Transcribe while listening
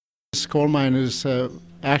coal mine is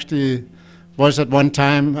actually was at one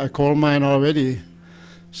time a coal mine already.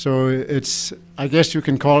 So it's, I guess you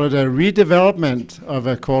can call it a redevelopment of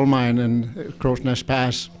a coal mine in Crow's Nest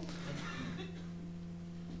Pass.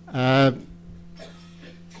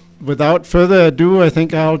 Without further ado, I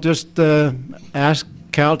think I'll just ask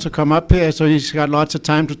Cal to come up here, so he's got lots of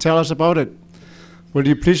time to tell us about it. Will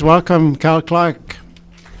you please welcome Cal Clark?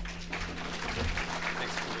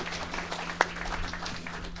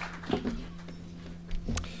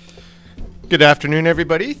 Good afternoon,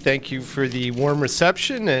 everybody. Thank you for the warm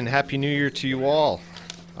reception, and Happy New Year to you all.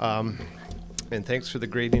 And thanks for the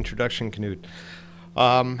great introduction, Knut.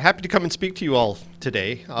 Happy to come and speak to you all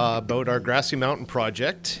today about our Grassy Mountain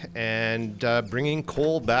project and bringing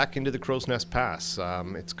coal back into the Crow's Nest Pass.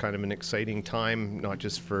 It's kind of an exciting time, not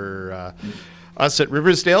just for us at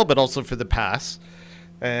Riversdale, but also for the pass.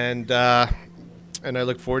 And I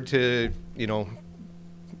look forward to,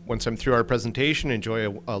 once I'm through our presentation,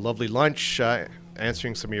 enjoy a lovely lunch,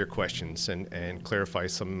 answering some of your questions and clarify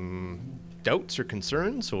some doubts or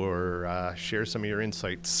concerns, or share some of your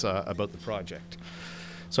insights about the project.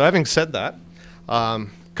 So having said that,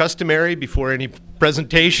 customary before any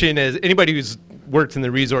presentation, as anybody who's worked in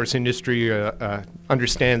the resource industry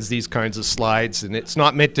understands these kinds of slides, and it's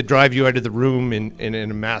not meant to drive you out of the room in a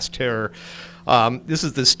mass terror. This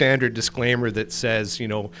is the standard disclaimer that says,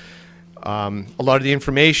 a lot of the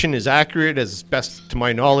information is accurate as best to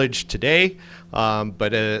my knowledge today,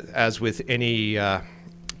 but as with any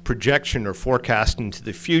projection or forecast into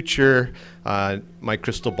the future, my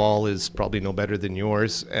crystal ball is probably no better than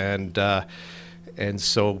yours, and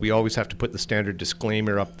so we always have to put the standard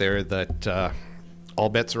disclaimer up there that all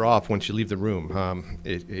bets are off once you leave the room.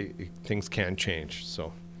 Things can change.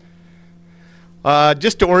 So.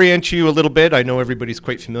 Just to orient you a little bit, I know everybody's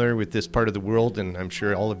quite familiar with this part of the world, and I'm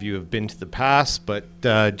sure all of you have been to the pass, but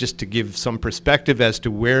just to give some perspective as to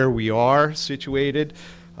where we are situated,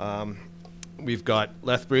 we've got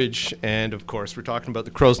Lethbridge, and of course we're talking about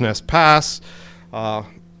the Crow's Nest Pass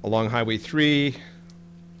along Highway 3,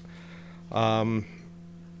 sort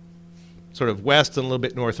of west and a little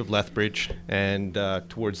bit north of Lethbridge, and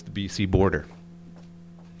towards the BC border.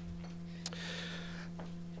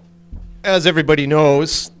 As everybody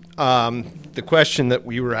knows, the question that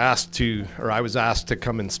we were asked to, or I was asked to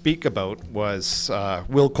come and speak about was,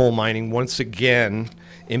 will coal mining once again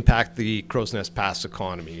impact the Crow's Nest Pass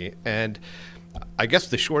economy? And I guess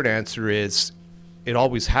the short answer is it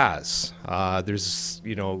always has. There's,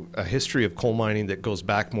 a history of coal mining that goes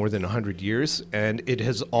back more than 100 years, and it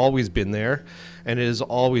has always been there, and it has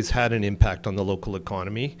always had an impact on the local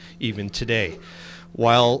economy, even today.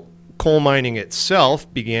 While coal mining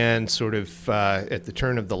itself began sort of at the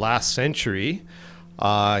turn of the last century.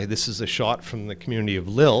 This is a shot from the community of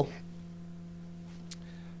Lille.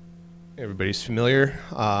 Everybody's familiar.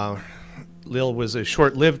 Lille was a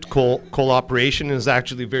short-lived coal operation and is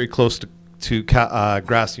actually very close to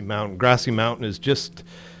Grassy Mountain. Grassy Mountain is just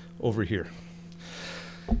over here.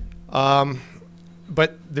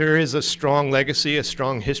 But there is a strong legacy, a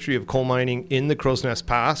strong history of coal mining in the Crow's Nest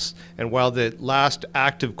Pass. And while the last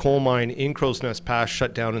active coal mine in Crow's Nest Pass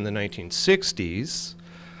shut down in the 1960s,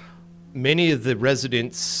 many of the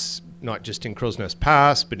residents, not just in Crow's Nest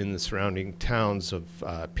Pass, but in the surrounding towns of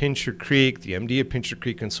Pincher Creek, the MD of Pincher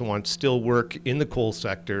Creek, and so on, still work in the coal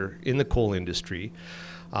sector, in the coal industry,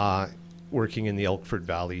 working in the Elkford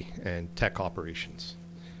Valley and tech operations.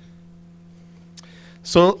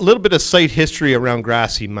 So a little bit of site history around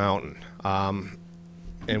Grassy Mountain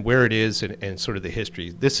and where it is and sort of the history.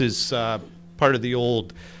 This is part of the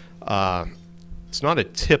old, it's not a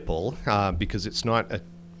tipple because it's not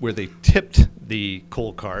where they tipped the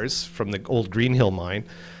coal cars from the old Greenhill mine.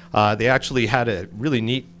 They actually had a really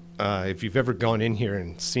neat, if you've ever gone in here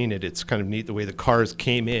and seen it, it's kind of neat the way the cars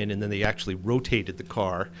came in and then they actually rotated the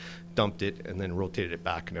car, dumped it, and then rotated it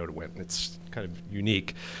back and out it went. And it's kind of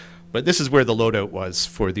unique. But this is where the loadout was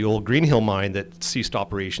for the old Greenhill mine that ceased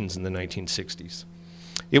operations in the 1960s.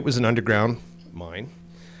 It was an underground mine.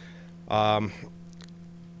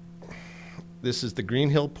 This is the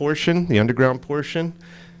Greenhill portion, the underground portion.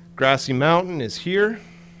 Grassy Mountain is here.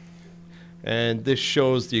 And this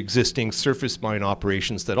shows the existing surface mine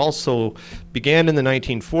operations that also began in the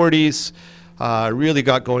 1940s, really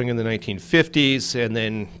got going in the 1950s, and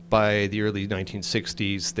then by the early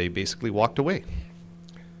 1960s, they basically walked away.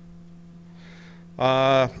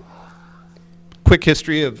 Quick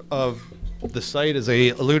history of the site, as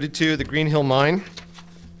I alluded to, the Greenhill mine.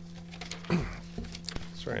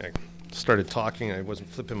 Sorry, I started talking. I wasn't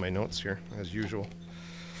flipping my notes here, as usual.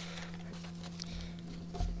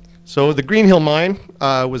 So the Green Hill Mine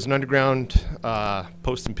was an underground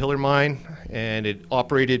post and pillar mine, and it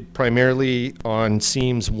operated primarily on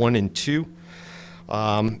seams 1 and 2.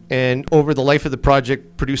 And over the life of the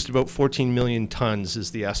project, produced about 14 million tons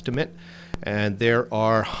is the estimate. And there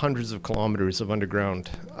are hundreds of kilometers of underground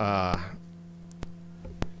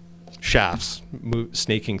shafts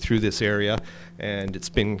snaking through this area. And it's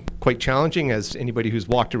been quite challenging, as anybody who's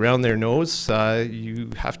walked around there knows. You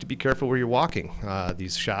have to be careful where you're walking.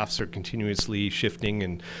 These shafts are continuously shifting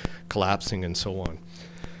and collapsing and so on.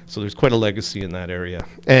 So there's quite a legacy in that area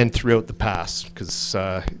and throughout the pass, because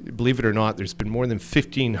believe it or not, there's been more than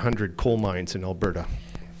 1,500 coal mines in Alberta.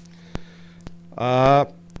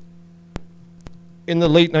 In the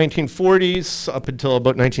late 1940s, up until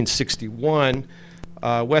about 1961,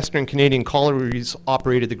 Western Canadian Collieries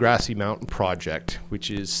operated the Grassy Mountain Project, which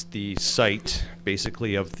is the site,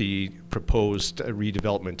 basically, of the proposed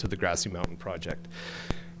redevelopment of the Grassy Mountain Project.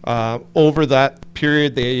 Over that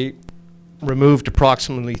period, they removed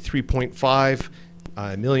approximately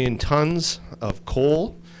 3.5 million tons of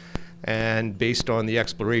coal, and based on the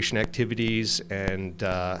exploration activities and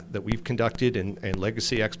that we've conducted and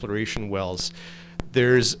legacy exploration wells,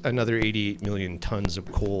 there's another 88 million tons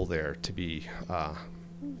of coal there to be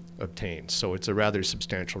obtained. So it's a rather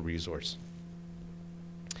substantial resource.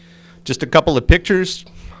 Just a couple of pictures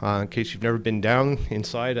in case you've never been down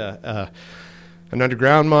inside an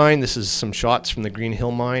underground mine. This is some shots from the Green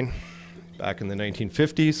Hill Mine back in the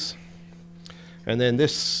 1950s. And then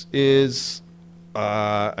this is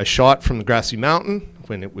a shot from the Grassy Mountain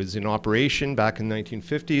when it was in operation back in the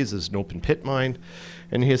 1950s as an open pit mine.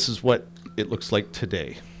 And this is what it looks like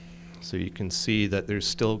today. So you can see that there's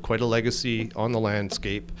still quite a legacy on the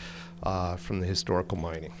landscape from the historical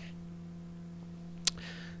mining.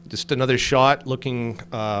 Just another shot looking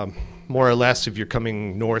more or less if you're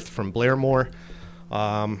coming north from Blairmore.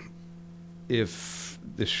 If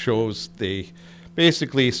this shows, they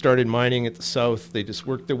basically started mining at the south. They just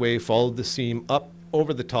worked their way, followed the seam up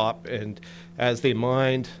over the top, and as they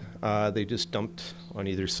mined, they just dumped on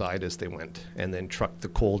either side as they went, and then trucked the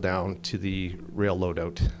coal down to the rail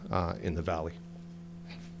loadout in the valley.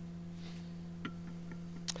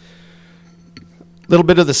 A little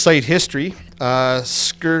bit of the site history.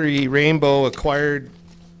 Scurry Rainbow acquired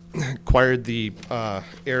the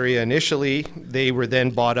area initially. They were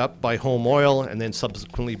then bought up by Home Oil and then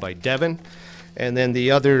subsequently by Devon. And then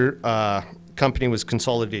the other company was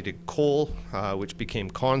Consolidated Coal, which became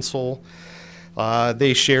Consol.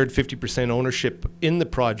 They shared 50% ownership in the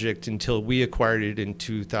project until we acquired it in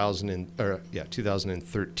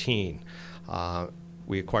 2013.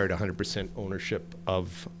 We acquired 100% ownership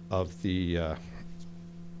of the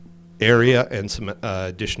area and some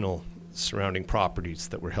additional surrounding properties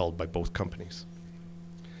that were held by both companies.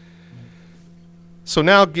 So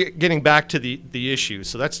now getting back to the issue.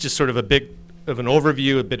 So that's just sort of a bit of an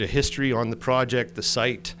overview, a bit of history on the project, the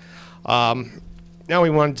site. Now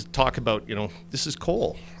we wanted to talk about, this is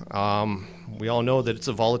coal. We all know that it's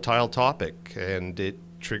a volatile topic, and it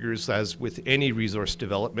triggers, as with any resource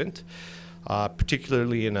development,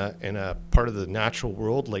 particularly in a part of the natural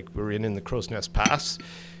world like we're in the Crow's Nest Pass.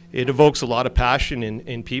 It evokes a lot of passion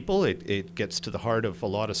in people. It gets to the heart of a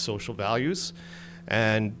lot of social values,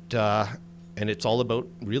 and it's all about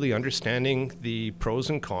really understanding the pros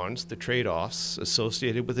and cons, the trade-offs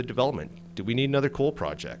associated with the development. Do we need another coal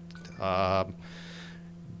project?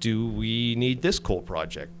 Do we need this coal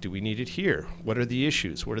project? Do we need it here? What are the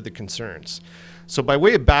issues? What are the concerns? So by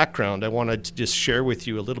way of background, I wanted to just share with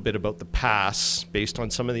you a little bit about the pass based on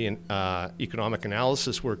some of the economic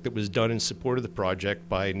analysis work that was done in support of the project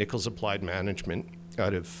by Nichols Applied Management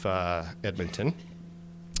out of Edmonton.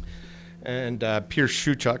 And Pierce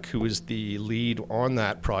Shuchuk, who is the lead on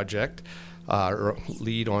that project, or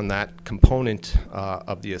lead on that component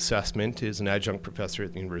of the assessment, is an adjunct professor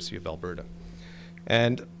at the University of Alberta.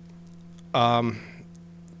 And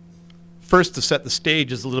first, to set the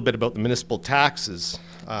stage, is a little bit about the municipal taxes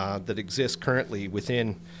that exist currently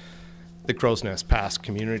within the Crow's Nest Pass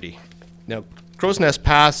community. Now, Crow's Nest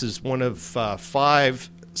Pass is one of 5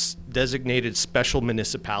 designated special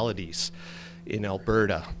municipalities in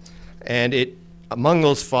Alberta. And among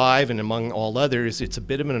those 5 and among all others, it's a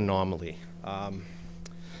bit of an anomaly.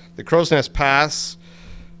 The Crow's Nest Pass,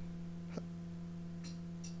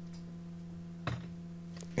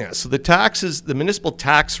 so the municipal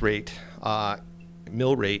tax rate,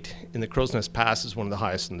 mill rate in the Crow's Nest Pass is one of the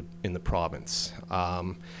highest in the province.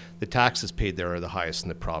 The taxes paid there are the highest in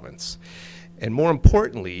the province. And more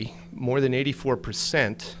importantly, more than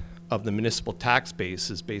 84% of the municipal tax base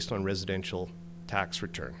is based on residential tax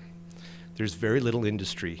return. There's very little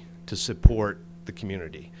industry to support the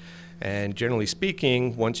community. And generally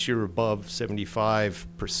speaking, once you're above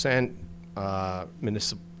 75%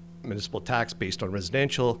 municipal tax based on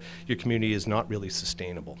residential, your community is not really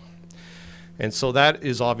sustainable. And so that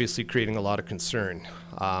is obviously creating a lot of concern.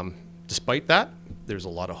 Despite that, there's a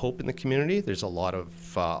lot of hope in the community, there's a lot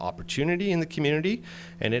of opportunity in the community,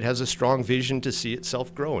 and it has a strong vision to see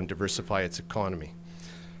itself grow and diversify its economy.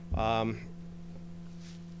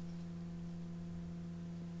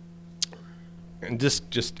 And this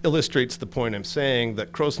just illustrates the point I'm saying,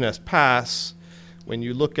 that Crowsnest Pass, when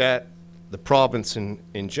you look at the province in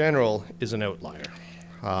general, is an outlier.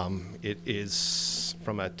 It is,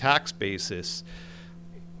 from a tax basis,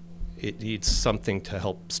 it needs something to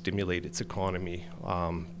help stimulate its economy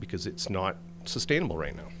because it's not sustainable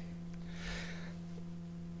right now.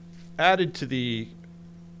 Added to the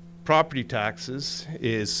property taxes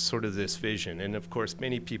is sort of this vision, and of course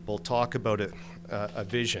many people talk about a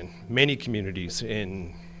vision. Many communities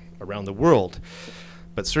around the world,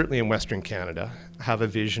 but certainly in Western Canada, have a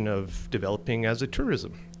vision of developing as a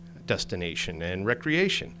tourism destination and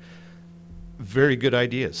recreation. Very good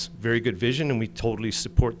ideas, very good vision, and we totally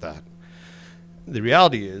support that. The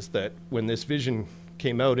reality is that when this vision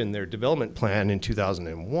came out in their development plan in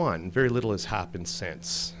 2001, very little has happened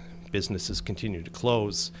since. Businesses continue to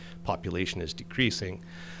close, population is decreasing,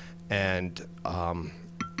 and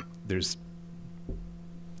there's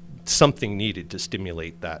something needed to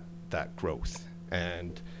stimulate that growth.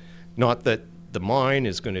 And not that the mine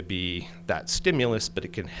is going to be that stimulus, but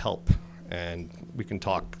it can help. And we can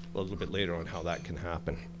talk a little bit later on how that can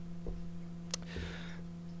happen.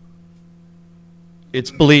 It's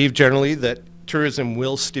believed generally that tourism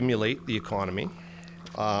will stimulate the economy,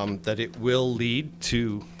 that it will lead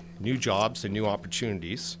to new jobs and new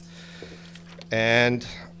opportunities. And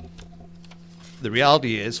the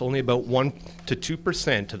reality is only about 1 to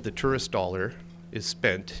 2% of the tourist dollar is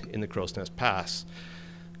spent in the Crowsnest Pass.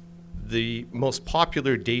 The most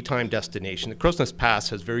popular daytime destination, the Crowsnest Pass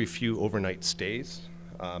has very few overnight stays.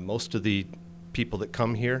 Most of the people that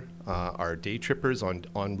come here are day trippers en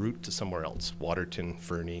route to somewhere else, Waterton,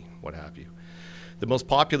 Fernie, what have you. The most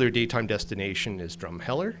popular daytime destination is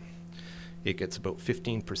Drumheller. It gets about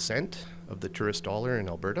 15% of the tourist dollar in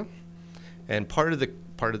Alberta. And part of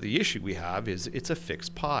the issue we have is it's a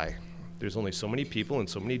fixed pie. There's only so many people and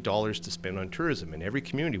so many dollars to spend on tourism, and every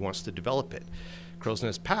community wants to develop it.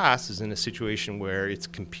 Crowsnest Pass is in a situation where it's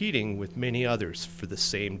competing with many others for the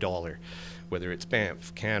same dollar, whether it's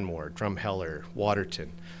Banff, Canmore, Drumheller,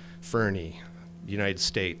 Waterton, Fernie, United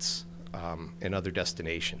States, and other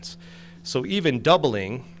destinations. So even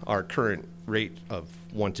doubling our current rate of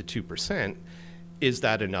 1 to 2%, is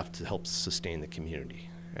that enough to help sustain the community?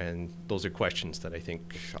 And those are questions that I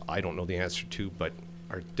think I don't know the answer to, but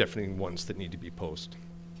are definitely ones that need to be posed.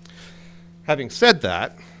 Having said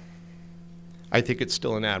that, I think it's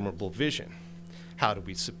still an admirable vision. How do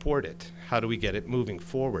we support it? How do we get it moving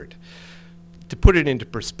forward? To put it into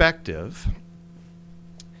perspective,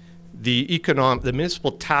 the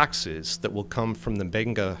municipal taxes that will come from the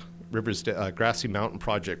Benga Rivers Grassy Mountain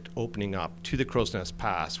project opening up to the Crowsnest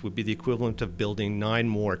Pass would be the equivalent of building 9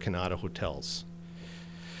 more Canada hotels.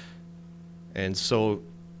 And so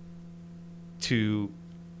to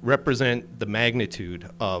represent the magnitude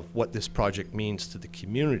of what this project means to the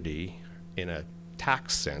community in a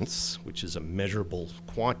tax sense, which is a measurable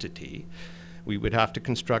quantity, we would have to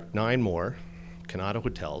construct 9 more Canada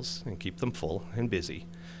hotels and keep them full and busy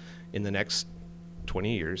in the next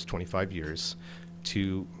 20 years, 25 years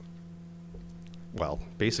to, well,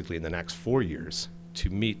 basically in the next 4 years to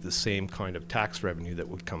meet the same kind of tax revenue that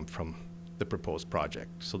would come from the proposed project.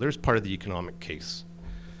 So there's part of the economic case.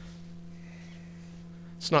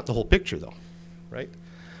 It's not the whole picture though, right?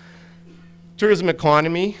 Tourism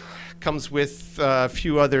economy comes with a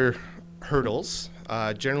few other hurdles.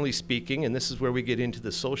 Generally speaking, and this is where we get into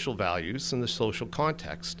the social values and the social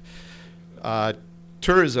context.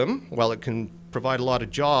 Tourism, while it can provide a lot of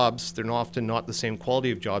jobs, they're often not the same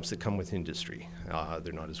quality of jobs that come with industry.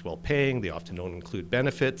 They're not as well paying, they often don't include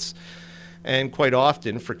benefits. And quite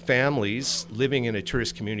often for families living in a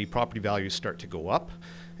tourist community, property values start to go up.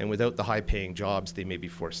 And without the high paying jobs, they may be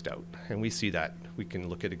forced out. And we see that. We can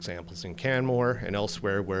look at examples in Canmore and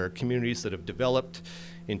elsewhere where communities that have developed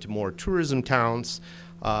into more tourism towns,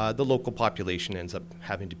 the local population ends up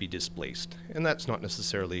having to be displaced. And that's not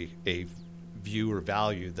necessarily a view or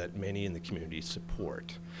value that many in the community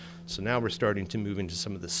support. So now we're starting to move into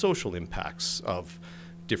some of the social impacts of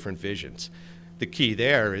different visions. The key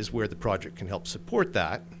there is where the project can help support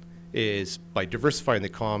that is by diversifying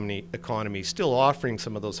the economy, still offering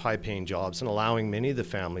some of those high-paying jobs and allowing many of the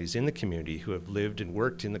families in the community who have lived and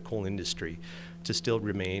worked in the coal industry to still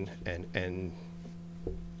remain and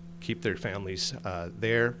keep their families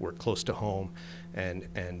there, work close to home,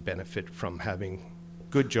 and benefit from having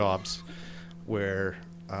good jobs where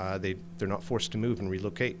they're not forced to move and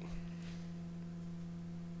relocate.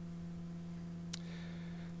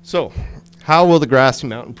 So, how will the Grassy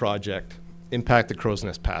Mountain project impact the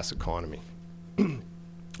Crowsnest Pass economy?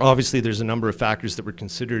 Obviously, there's a number of factors that were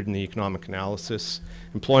considered in the economic analysis: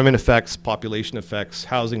 employment effects, population effects,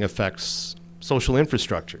 housing effects, social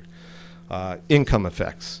infrastructure, income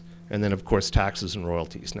effects, and then, of course, taxes and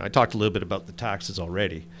royalties. Now, I talked a little bit about the taxes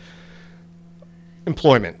already.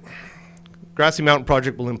 Employment. Grassy Mountain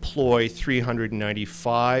project will employ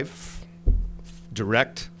 395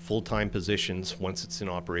 direct full-time positions once it's in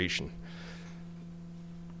operation.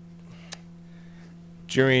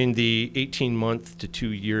 During the 18-month to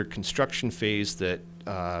 2-year construction phase that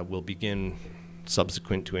will begin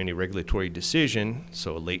subsequent to any regulatory decision,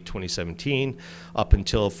 so late 2017, up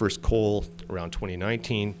until first coal around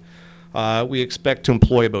 2019, we expect to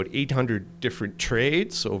employ about 800 different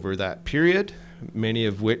trades over that period, many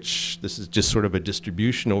of which, this is just sort of a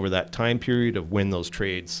distribution over that time period of when those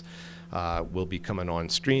trades will be coming on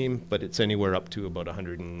stream, but it's anywhere up to about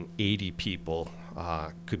 180 people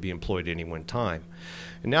could be employed at any one time.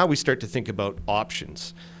 And now we start to think about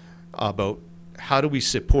options, about how do we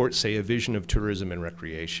support, say, a vision of tourism and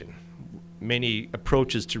recreation. Many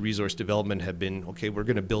approaches to resource development have been, okay, we're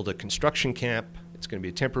going to build a construction camp, it's going to be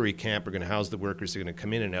a temporary camp, we're going to house the workers, they're going to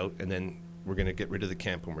come in and out, and then we're going to get rid of the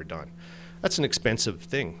camp when we're done. That's an expensive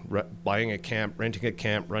thing, buying a camp, renting a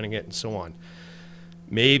camp, running it, and so on.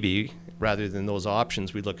 Maybe, rather than those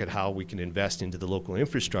options, we look at how we can invest into the local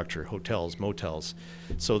infrastructure, hotels, motels,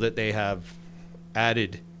 so that they have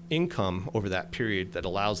added income over that period that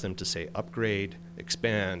allows them to, say, upgrade,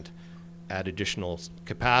 expand, add additional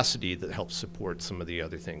capacity that helps support some of the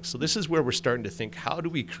other things. So this is where we're starting to think, how do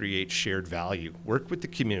we create shared value, work with the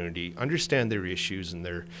community, understand their issues and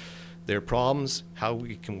their problems, how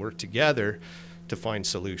we can work together to find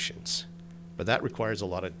solutions. But that requires a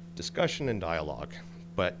lot of discussion and dialogue.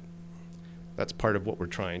 But that's part of what we're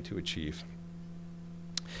trying to achieve.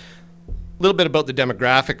 A little bit about the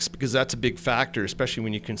demographics, because that's a big factor, especially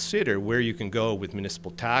when you consider where you can go with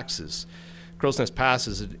municipal taxes. Crowsnest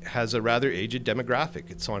Pass has a rather aged demographic.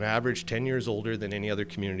 It's on average 10 years older than any other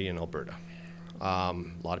community in Alberta. A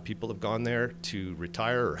lot of people have gone there to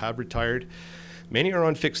retire or have retired. Many are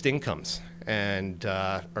on fixed incomes and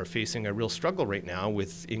are facing a real struggle right now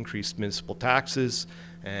with increased municipal taxes,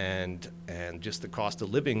 and just the cost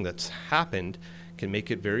of living that's happened can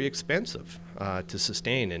make it very expensive to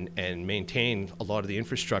sustain and maintain a lot of the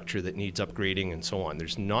infrastructure that needs upgrading and so on.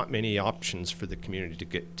 There's not many options for the community to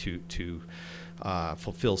get to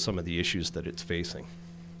fulfill some of the issues that it's facing.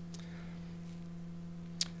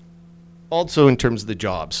 Also, in terms of the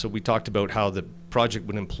jobs, so we talked about how the project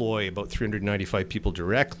would employ about 395 people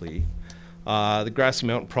directly. The Grassy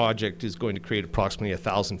Mountain project is going to create approximately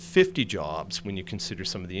 1,050 jobs when you consider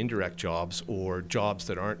some of the indirect jobs or jobs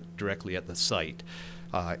that aren't directly at the site.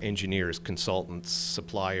 Engineers, consultants,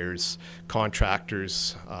 suppliers,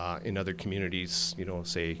 contractors in other communities,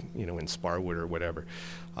 say, in Sparwood or whatever,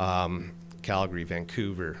 Calgary,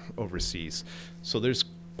 Vancouver, overseas. So there's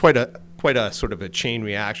quite a sort of a chain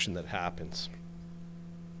reaction that happens.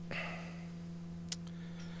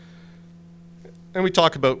 And we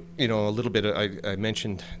talk about, a little bit, I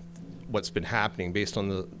mentioned what's been happening based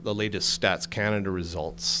on the latest Stats Canada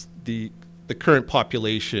results. The current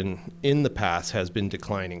population in the pass has been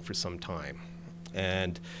declining for some time.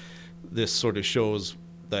 And this sort of shows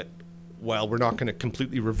that while we're not going to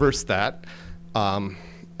completely reverse that,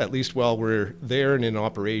 at least while we're there and in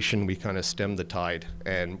operation, we kind of stem the tide,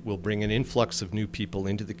 and we'll bring an influx of new people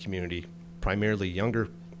into the community, primarily younger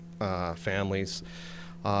families,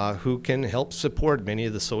 who can help support many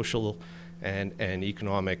of the social and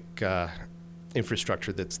economic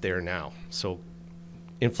infrastructure that's there now. So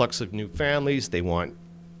influx of new families, they want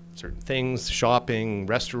certain things, shopping,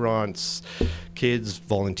 restaurants, kids,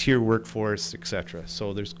 volunteer workforce, etc.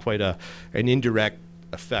 So there's quite an indirect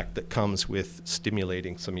effect that comes with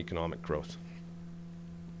stimulating some economic growth.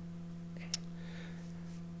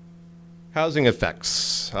 Housing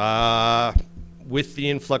effects. With the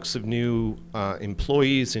influx of new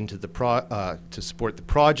employees into the to support the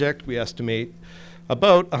project, we estimate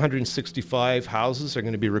about 165 houses are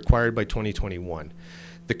going to be required by 2021.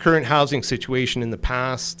 The current housing situation in the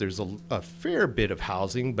past, there's a fair bit of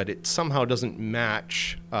housing, but it somehow doesn't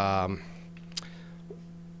match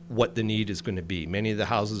what the need is going to be. Many of the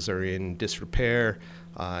houses are in disrepair,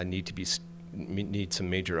 need some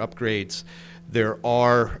major upgrades. There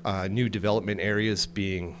are new development areas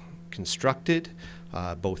being constructed,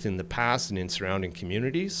 both in the past and in surrounding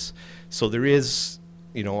communities. So there is,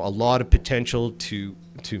 a lot of potential to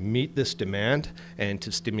meet this demand and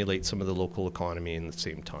to stimulate some of the local economy in the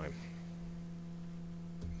same time.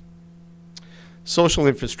 Social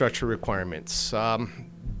infrastructure requirements.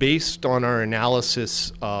 Based on our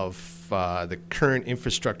analysis of the current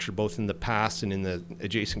infrastructure, both in the past and in the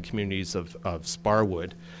adjacent communities of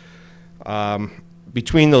Sparwood,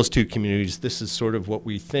 between those two communities, this is sort of what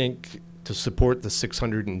we think to support the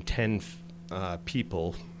 610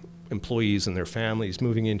 people, employees and their families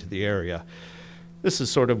moving into the area. This is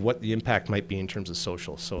sort of what the impact might be in terms of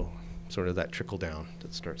social, so sort of that trickle down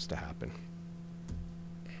that starts to happen.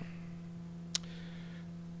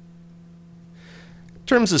 In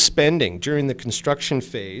terms of spending, during the construction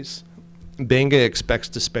phase, Benga expects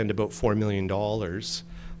to spend about $4 million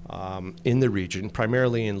in the region,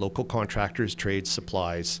 primarily in local contractors, trades,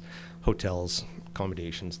 supplies, hotels,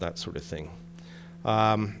 accommodations, that sort of thing.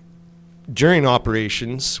 During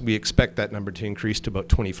operations, we expect that number to increase to about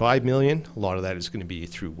 $25 million. A lot of that is going to be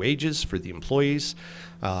through wages for the employees,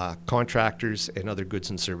 contractors, and other goods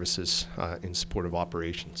and services in support of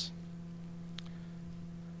operations.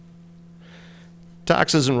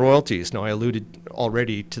 Taxes and royalties. Now, I alluded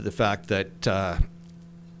already to the fact that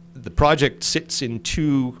the project sits in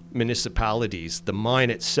two municipalities. The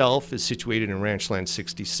mine itself is situated in Ranchland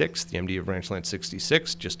 66, the MD of Ranchland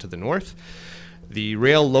 66, just to the north. The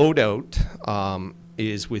rail loadout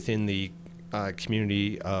is within the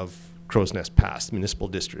community of Crowsnest Pass,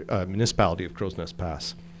 municipality of Crowsnest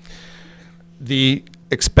Pass. The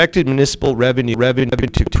expected municipal revenue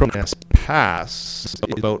to Crowsnest Pass is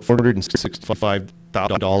about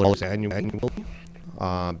 $465,000 annually,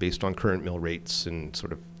 based on current mill rates and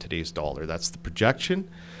sort of today's dollar. That's the projection.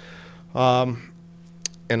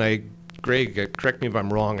 Greg, correct me if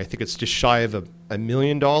I'm wrong, I think it's just shy of $1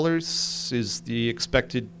 million is the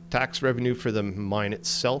expected tax revenue for the mine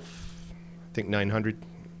itself. I think 900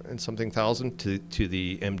 and something thousand to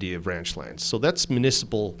the MD of Ranchlands. So that's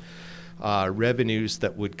municipal revenues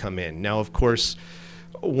that would come in. Now, of course,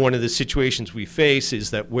 one of the situations we face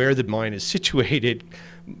is that where the mine is situated,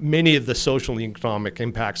 many of the social and economic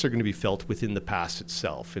impacts are going to be felt within the pass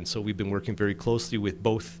itself. And so we've been working very closely with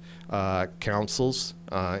both councils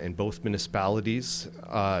and both municipalities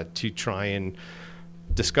to try and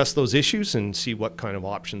discuss those issues and see what kind of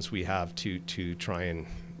options we have to try and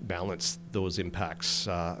balance those impacts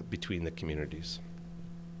between the communities.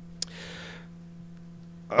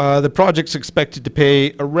 The project's expected to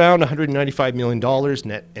pay around $195 million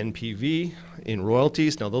net NPV in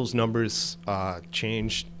royalties. Now, those numbers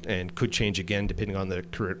change and could change again depending on the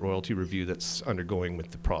current royalty review that's undergoing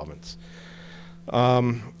with the province.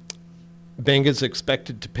 Benga is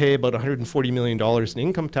expected to pay about $140 million in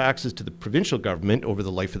income taxes to the provincial government over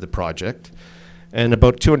the life of the project, and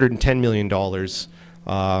about $210 million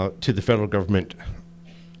to the federal government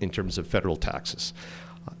in terms of federal taxes.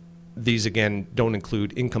 These, again, don't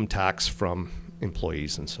include income tax from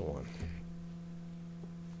employees and so on.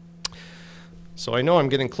 So I know I'm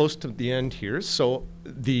getting close to the end here. So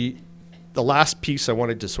the last piece I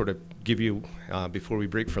wanted to sort of give you before we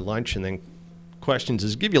break for lunch and then questions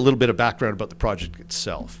is give you a little bit of background about the project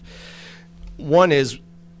itself. One is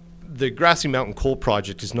the Grassy Mountain Coal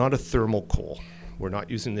Project is not a thermal coal. We're not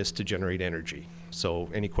using this to generate energy. So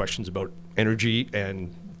any questions about energy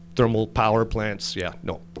and thermal power plants, yeah,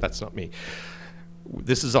 no, that's not me.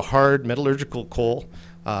 This is a hard metallurgical coal,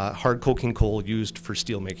 hard coking coal used for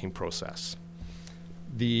steel making process.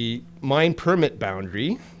 The mine permit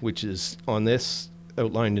boundary, which is on this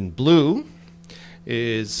outlined in blue,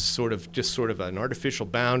 is sort of an artificial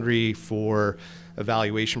boundary for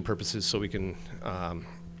evaluation purposes, so we can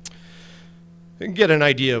get an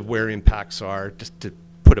idea of where impacts are, just to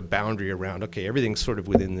put a boundary around, okay, everything's sort of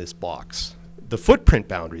within this box. The footprint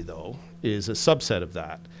boundary, though, is a subset of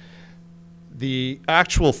that. The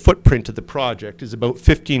actual footprint of the project is about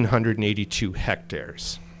 1,582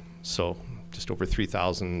 hectares, so just over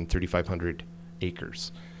 3,500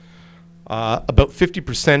 acres. About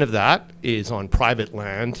 50% of that is on private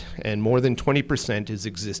land, and more than 20% is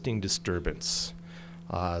existing disturbance.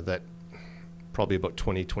 That probably about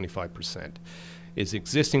 25% is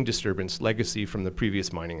existing disturbance legacy from the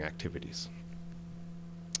previous mining activities.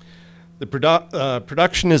 The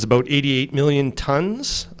production is about 88 million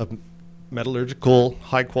tons of metallurgical,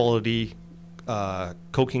 high-quality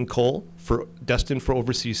coking coal destined for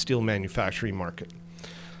overseas steel manufacturing market.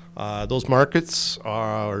 Those markets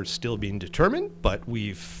are still being determined, but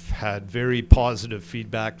we've had very positive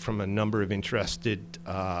feedback from a number of interested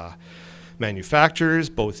manufacturers,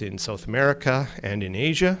 both in South America and in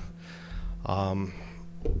Asia. And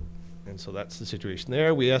so that's the situation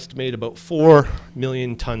there. We estimate about 4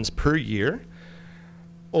 million tons per year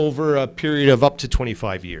over a period of up to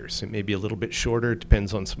 25 years. It may be a little bit shorter, it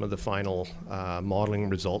depends on some of the final modeling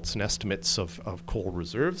results and estimates of coal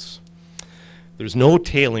reserves. There's no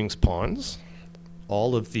tailings ponds.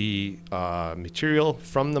 All of the material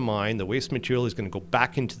from the mine, the waste material, is going to go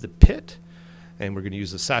back into the pit, and we're going to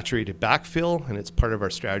use a saturated backfill, and it's part of our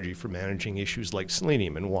strategy for managing issues like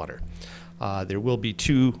selenium and water. There will be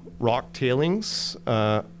 2 rock tailings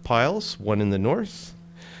piles, one in the north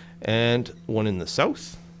and one in the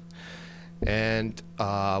south, and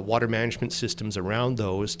water management systems around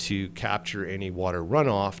those to capture any water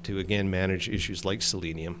runoff to, again, manage issues like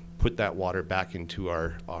selenium, put that water back into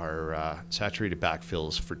our saturated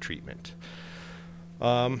backfills for treatment.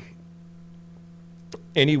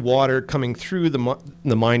 Any water coming through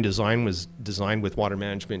the mine design was designed with water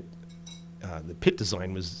management. The pit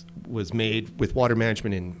design was made with water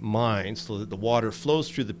management in mind, so that the water flows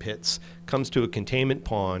through the pits, comes to a containment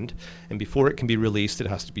pond, and before it can be released, it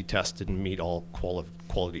has to be tested and meet all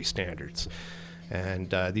quality standards.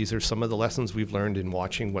 And these are some of the lessons we've learned in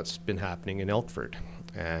watching what's been happening in Elkford.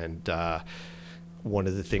 And one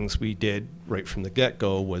of the things we did right from the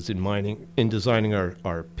get-go was in designing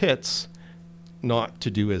our pits, not to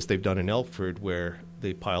do as they've done in Elkford, where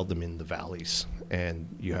they piled them in the valleys, and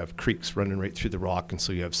you have creeks running right through the rock, and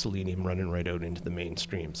so you have selenium running right out into the main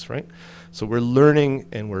streams, right? So we're learning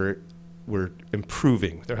and we're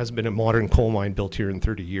improving. There hasn't been a modern coal mine built here in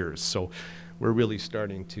 30 years, so we're really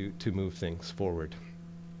starting to move things forward.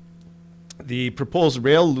 The proposed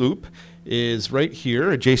rail loop is right here,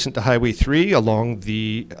 adjacent to Highway 3, along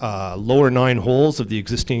the lower 9 holes of the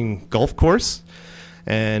existing golf course.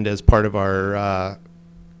 And as part of our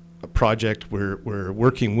project, we're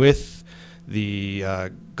working with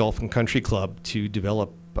the Golf and Country Club to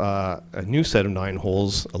develop a new set of 9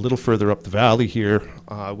 holes a little further up the valley here,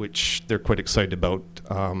 which they're quite excited about.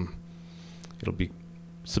 It'll be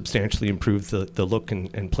substantially improve the look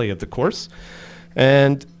and play of the course.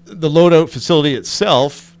 And the loadout facility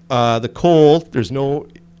itself, the coal, there's no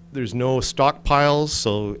stockpiles,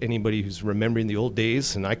 so anybody who's remembering the old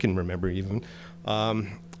days, and I can remember even,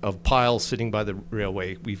 of piles sitting by the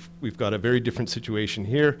railway. We've got a very different situation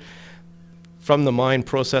here. From the mine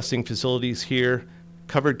processing facilities here,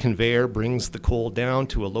 covered conveyor brings the coal down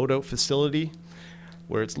to a loadout facility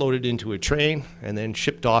where it's loaded into a train and then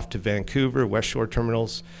shipped off to Vancouver, West Shore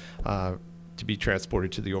terminals, to be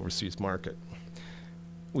transported to the overseas market.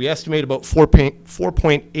 We estimate about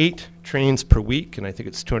 4.8 trains per week, and I think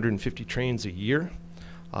it's 250 trains a year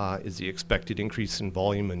is the expected increase in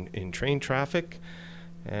volume in train traffic.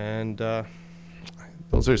 And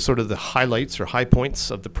those are sort of the highlights or high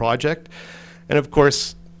points of the project. And of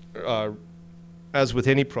course, as with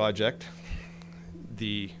any project,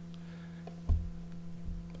 the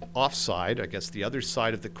offside, I guess the other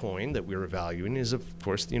side of the coin that we're evaluating is, of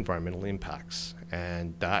course, the environmental impacts.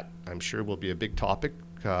 And that, I'm sure, will be a big topic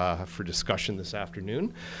for discussion this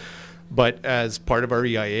afternoon. But as part of our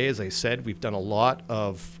EIA, as I said, we've done a lot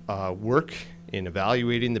of work in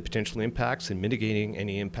evaluating the potential impacts and mitigating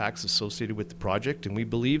any impacts associated with the project. And we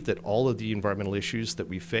believe that all of the environmental issues that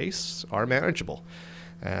we face are manageable.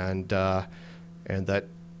 And that,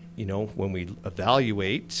 you know, when we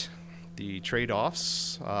evaluate the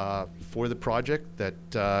trade-offs for the project,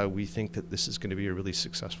 that we think that this is going to be a really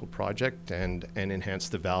successful project and enhance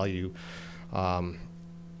the value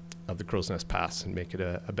of the Crowsnest Pass and make it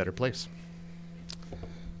a better place.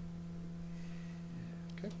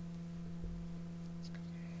 Okay.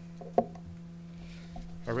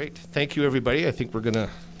 All right, thank you, everybody. I think we're going to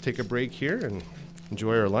take a break here and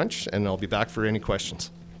enjoy our lunch, and I'll be back for any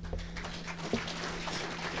questions.